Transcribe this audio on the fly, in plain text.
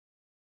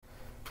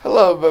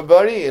Hello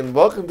everybody and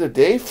welcome to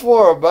day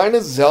 4 of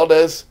Binding of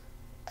Zelda's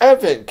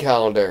Advent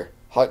Calendar.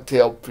 Hot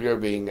Tail Pure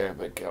Being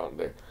Advent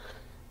Calendar.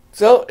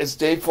 So, it's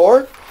day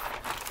 4,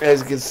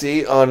 as you can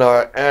see on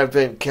our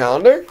Advent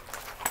Calendar.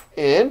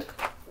 And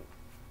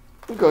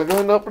we're going to go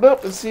and open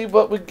up and see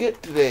what we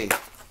get today.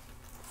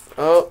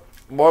 Oh,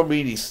 more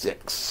meaty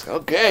sticks.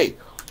 Okay.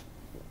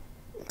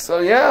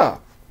 So yeah.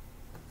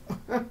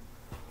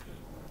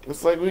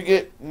 Looks like we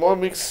get more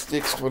mixed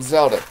sticks for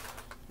Zelda.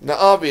 Now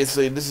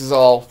obviously this is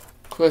all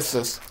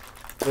Christmas,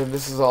 and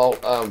this is all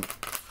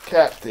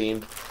cat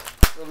themed.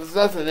 So there's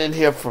nothing in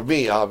here for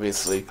me,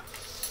 obviously.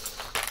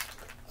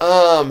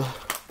 By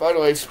the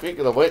way,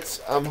 speaking of which,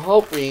 I'm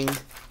hoping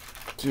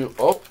to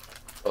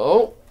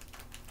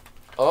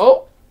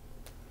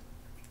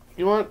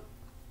You want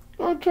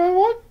to try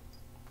one?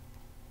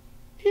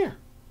 Here.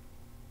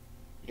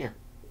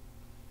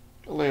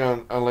 I'll lay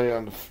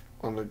on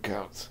the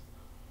couch.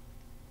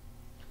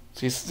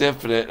 She's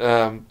sniffing it.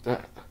 I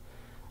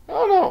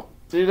don't know.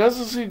 He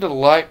doesn't seem to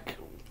like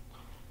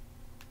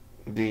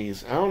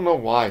these. I don't know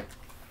why.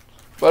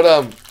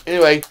 But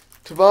anyway,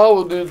 tomorrow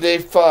we'll do day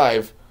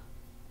 5.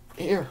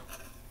 Here.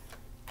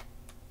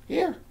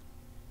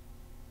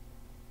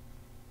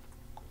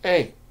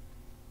 Hey.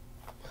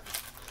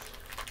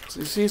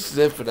 So she's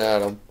sniffing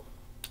at him.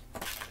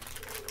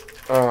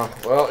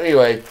 Well,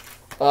 anyway,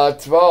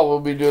 tomorrow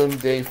we'll be doing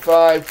day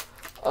 5.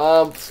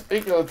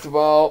 Speaking of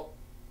tomorrow,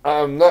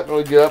 I'm not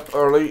going to get up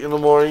early in the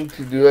morning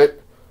to do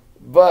it,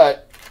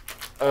 but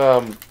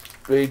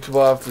maybe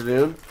tomorrow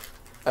afternoon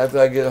after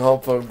I get home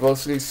from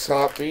grocery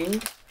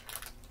shopping.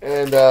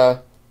 And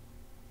but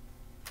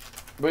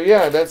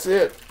yeah, that's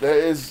it. That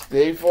is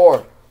day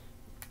 4.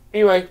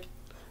 Anyway,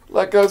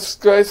 like us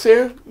guys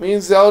here, me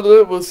and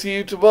Zelda will see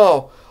you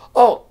tomorrow.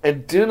 Oh,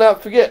 and do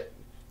not forget,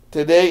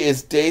 today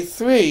is day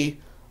 3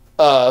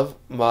 of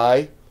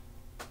my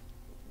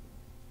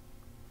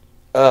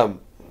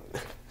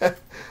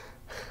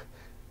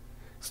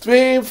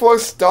stream for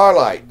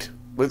Starlight,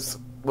 which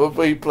will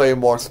be playing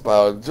more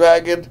Spyro the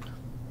Dragon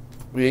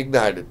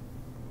Reignited.